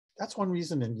that's one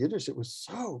reason in Yiddish it was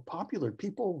so popular.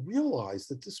 People realized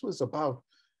that this was about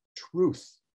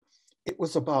truth. It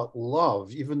was about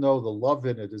love, even though the love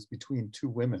in it is between two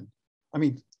women. I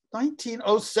mean,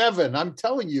 1907, I'm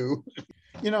telling you.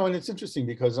 And it's interesting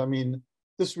because, I mean,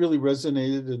 this really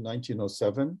resonated in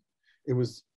 1907. It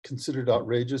was considered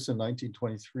outrageous in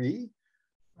 1923.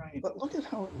 Right. But look at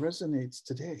how it resonates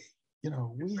today. We have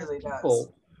really people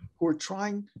does. who are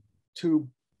trying to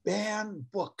ban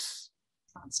books,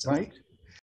 Constantly. right?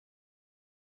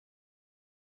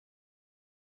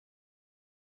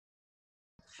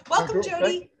 Welcome,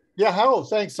 Jody. Yeah, Harold,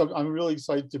 thanks. I'm really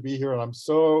excited to be here, and I'm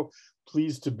so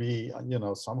pleased to be,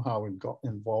 somehow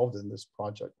involved in this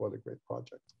project. What a great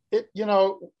project!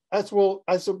 As will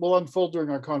unfold during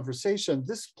our conversation,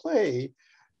 this play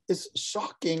is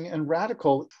shocking and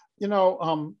radical.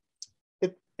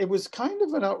 It was kind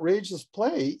of an outrageous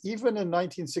play, even in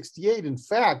 1968. In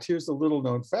fact, here's a little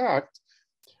known fact.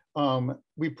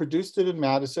 We produced it in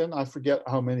Madison. I forget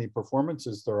how many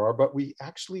performances there are, but we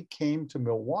actually came to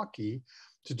Milwaukee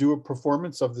to do a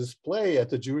performance of this play at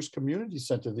the Jewish Community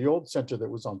Center, the old center that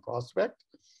was on Prospect.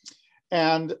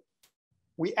 And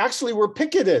we actually were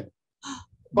picketed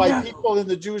by people in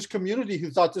the Jewish community who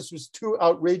thought this was too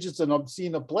outrageous and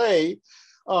obscene a play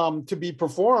to be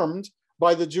performed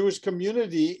by the Jewish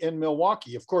community in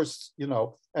Milwaukee. Of course,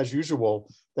 as usual,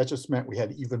 that just meant we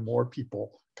had even more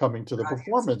people coming to the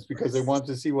performance because they wanted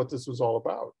to see what this was all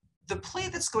about. The play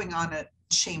that's going on at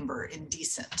Chamber,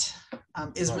 Indecent,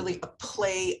 is really a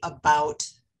play about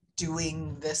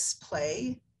doing this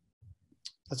play.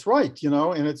 That's right,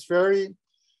 and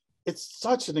it's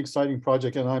such an exciting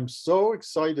project, and I'm so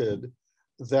excited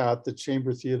that the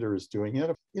Chamber Theater is doing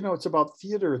it. It's about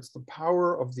theater, it's the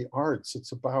power of the arts,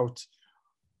 it's about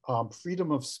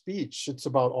freedom of speech, it's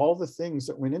about all the things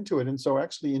that went into it. And so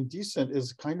actually Indecent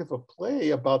is kind of a play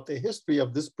about the history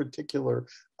of this particular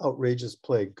outrageous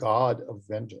play, God of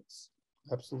Vengeance.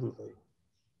 Absolutely.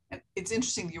 It's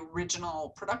interesting, the original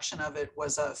production of it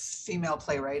was a female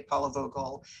playwright, Paula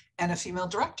Vogel, and a female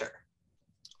director.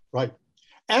 Right.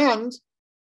 And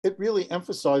it really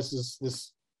emphasizes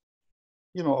this,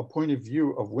 a point of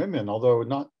view of women, although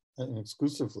not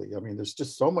exclusively. I mean, there's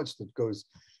just so much that goes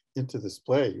into this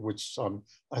play, which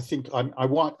I think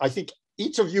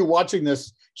each of you watching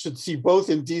this should see both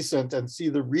Indecent and see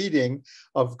the reading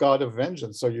of God of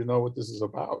Vengeance, so you know what this is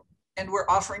about. And we're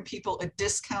offering people a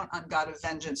discount on God of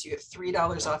Vengeance. You get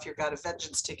 $3 off your God of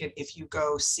Vengeance ticket if you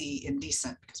go see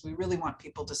Indecent, because we really want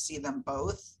people to see them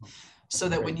both, so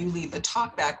that when you leave the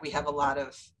Talkback, we have a lot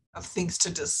of things to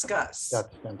discuss.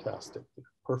 That's fantastic.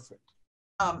 Perfect.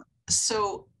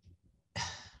 So,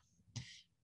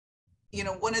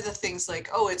 one of the things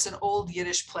it's an old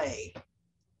Yiddish play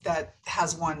that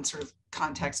has one sort of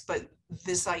context, but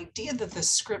this idea that the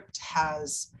script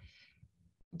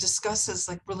discusses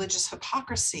religious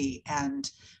hypocrisy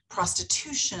and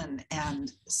prostitution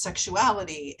and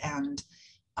sexuality and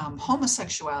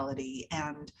homosexuality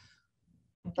and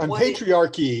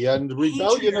patriarchy and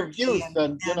rebellion of youth,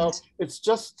 and it's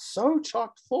just so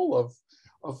chock full of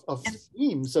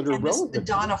themes that are relevant. The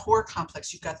Madonna whore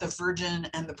complex. You've got the virgin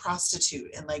and the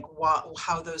prostitute, and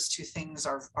how those two things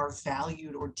are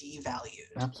valued or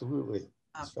devalued. Absolutely,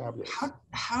 it's fabulous.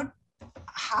 How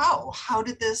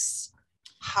did this?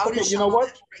 How did you know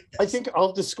what? I think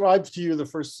I'll describe to you the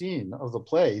first scene of the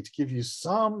play to give you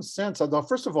some sense. Now,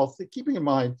 first of all, keeping in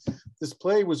mind, this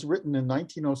play was written in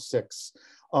 1906.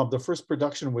 The first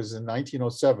production was in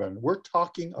 1907. We're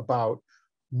talking about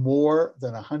more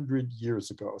than 100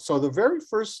 years ago. So the very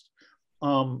first,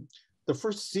 the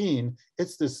first scene,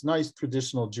 it's this nice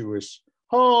traditional Jewish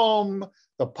home,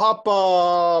 the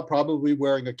papa probably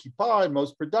wearing a kippah in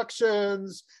most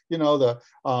productions, the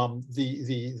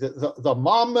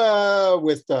mama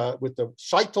with the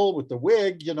sheitel, with the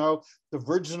wig, the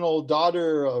virginal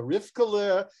daughter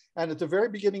Rivka. And at the very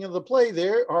beginning of the play, they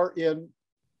are in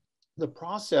the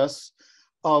process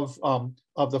of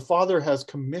the father has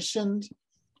commissioned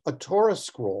a Torah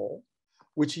scroll,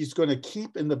 which he's going to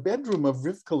keep in the bedroom of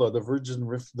Rivka, the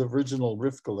virginal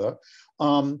Rivka.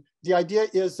 The idea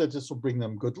is that this will bring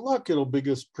them good luck. It'll bring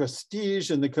us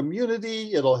prestige in the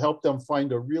community. It'll help them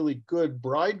find a really good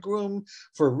bridegroom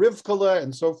for Rivka,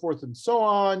 and so forth and so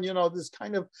on. This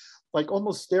kind of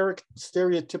almost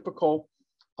stereotypical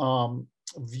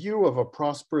view of a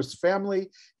prosperous family.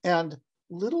 And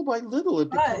little by little, it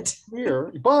becomes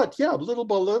clear. But yeah, little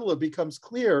by little, it becomes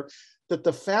clear that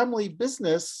the family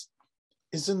business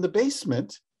is in the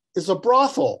basement, is a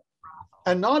brothel.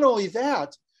 And not only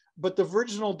that, but the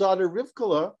virginal daughter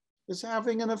Rivka is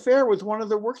having an affair with one of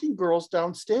the working girls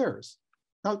downstairs.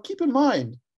 Now, keep in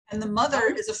mind, And the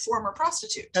mother is a former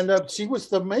prostitute. And she was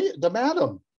the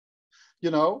madam,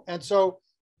 you know. And so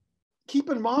keep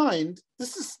in mind,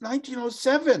 this is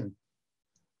 1907,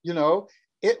 you know.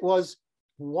 It was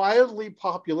wildly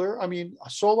popular. I mean,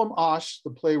 Sholem Asch,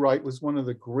 the playwright, was he's one of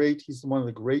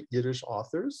the great Yiddish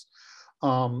authors.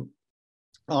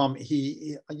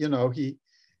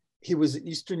 He was in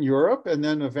Eastern Europe and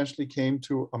then eventually came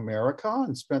to America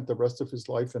and spent the rest of his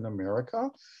life in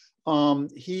America.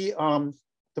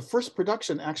 The first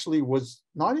production actually was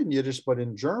not in Yiddish, but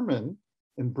in German,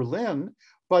 in Berlin.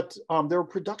 But there were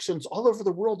productions all over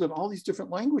the world in all these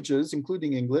different languages,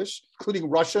 including English, including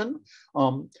Russian.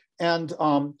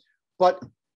 But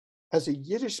as a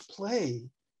Yiddish play,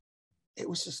 it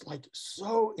was just like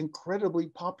so incredibly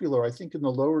popular. I think in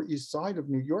the Lower East Side of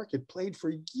New York, it played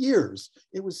for years.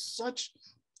 It was such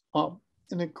an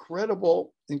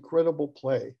incredible, incredible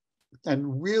play,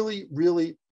 and really,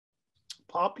 really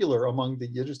popular among the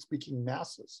Yiddish-speaking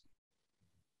masses.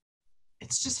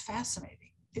 It's just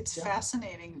fascinating. It's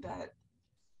fascinating that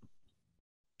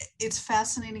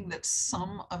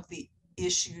some of the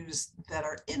issues that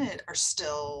are in it are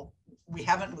still, we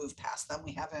haven't moved past them.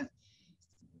 We haven't.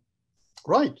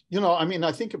 Right. You know, I mean,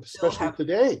 I think especially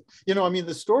today, you know, I mean,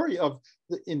 the story of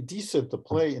the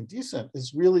play Indecent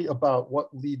is really about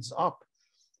what leads up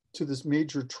to this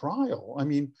major trial. I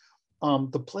mean,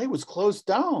 the play was closed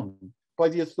down by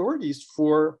the authorities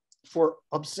for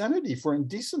obscenity, for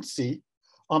indecency.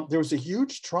 There was a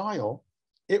huge trial.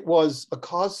 It was a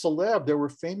cause célèbre. There were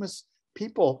famous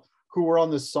people who were on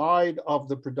the side of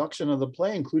the production of the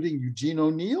play, including Eugene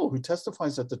O'Neill, who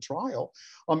testifies at the trial.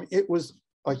 It was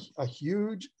a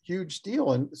huge, huge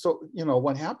deal. And so, you know,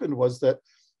 what happened was that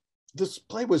this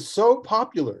play was so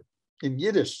popular in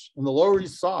Yiddish in the Lower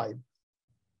East Side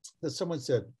that someone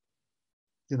said,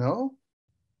 you know,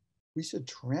 we should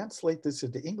translate this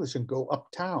into English and go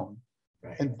uptown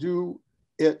and do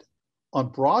it on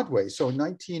Broadway. So in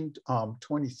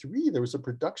 1923, there was a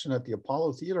production at the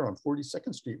Apollo Theater on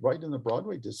 42nd Street, right in the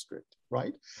Broadway district,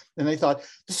 right? And they thought,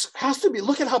 this has to be,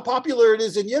 look at how popular it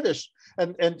is in Yiddish.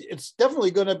 And it's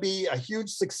definitely going to be a huge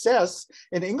success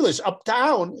in English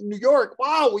uptown in New York.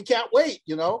 Wow, we can't wait,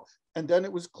 you know? And then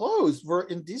it was closed for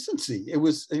indecency. It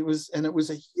was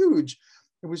a huge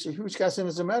cast. And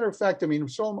as a matter of fact, I mean,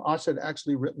 Sholem Asch had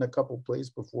actually written a couple plays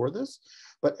before this,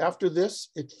 but after this,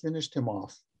 it finished him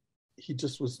off. He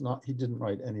didn't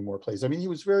write any more plays. I mean, he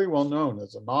was very well known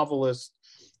as a novelist,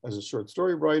 as a short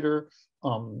story writer.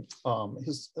 A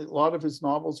lot of his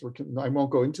novels were, I won't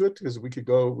go into it because we could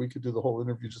do the whole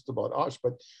interview just about Asch,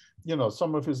 but you know,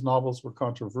 some of his novels were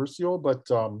controversial, but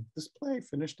this play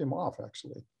finished him off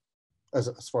actually,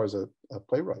 as far as a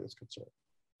playwright is concerned.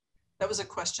 That was a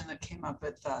question that came up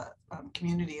at the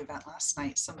community event last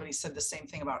night. Somebody said the same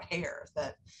thing about Hair,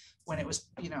 that when it was,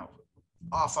 you know,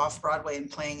 off Broadway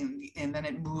and playing, and then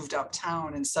it moved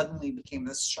uptown and suddenly became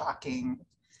this shocking,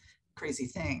 crazy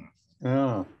thing.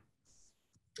 Yeah,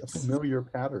 a familiar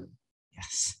pattern.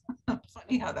 Yes,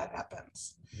 funny how that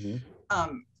happens.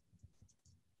 Mm-hmm.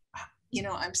 You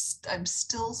know, I'm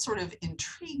still sort of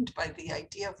intrigued by the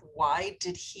idea of why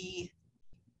did he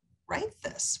write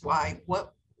this?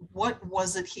 What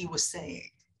was it he was saying?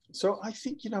 So I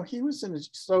think, you know, he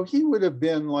would have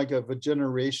been like of a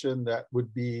generation that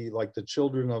would be like the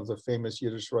children of the famous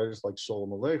Yiddish writers like Sholem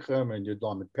Aleichem and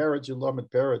Yudlamet Peretz. Yudlamet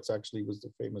Peretz actually was the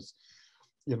famous,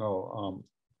 you know,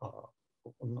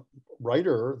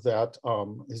 writer that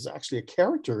is actually a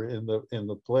character in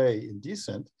the play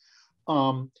Indecent.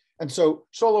 And so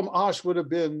Sholem Asch would have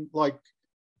been like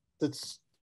the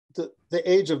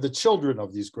age of the children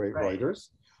of these great writers.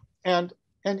 And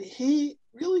he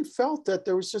really felt that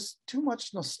there was just too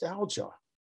much nostalgia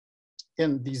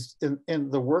in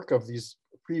the work of these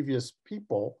previous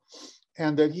people,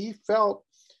 and that he felt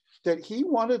that he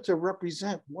wanted to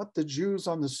represent what the Jews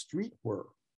on the street were.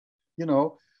 You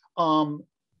know,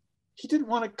 he didn't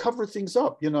want to cover things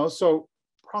up, you know. So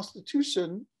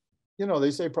prostitution, you know,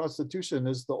 they say prostitution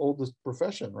is the oldest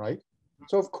profession, right?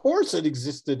 So of course it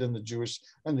existed in the Jewish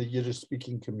and the Yiddish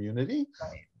speaking community,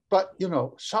 but you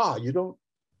know, Shah, you don't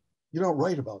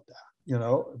write about that, you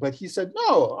know. But he said,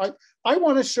 no, I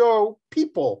want to show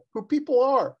people who people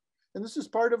are, and this is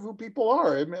part of who people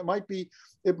are. It might be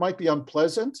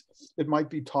unpleasant, it might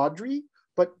be tawdry,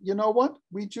 but you know what?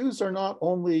 We Jews are not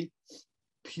only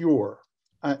pure,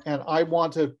 and I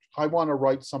want to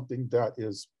write something that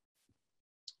is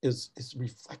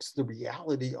reflects the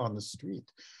reality on the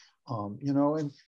street, you know. And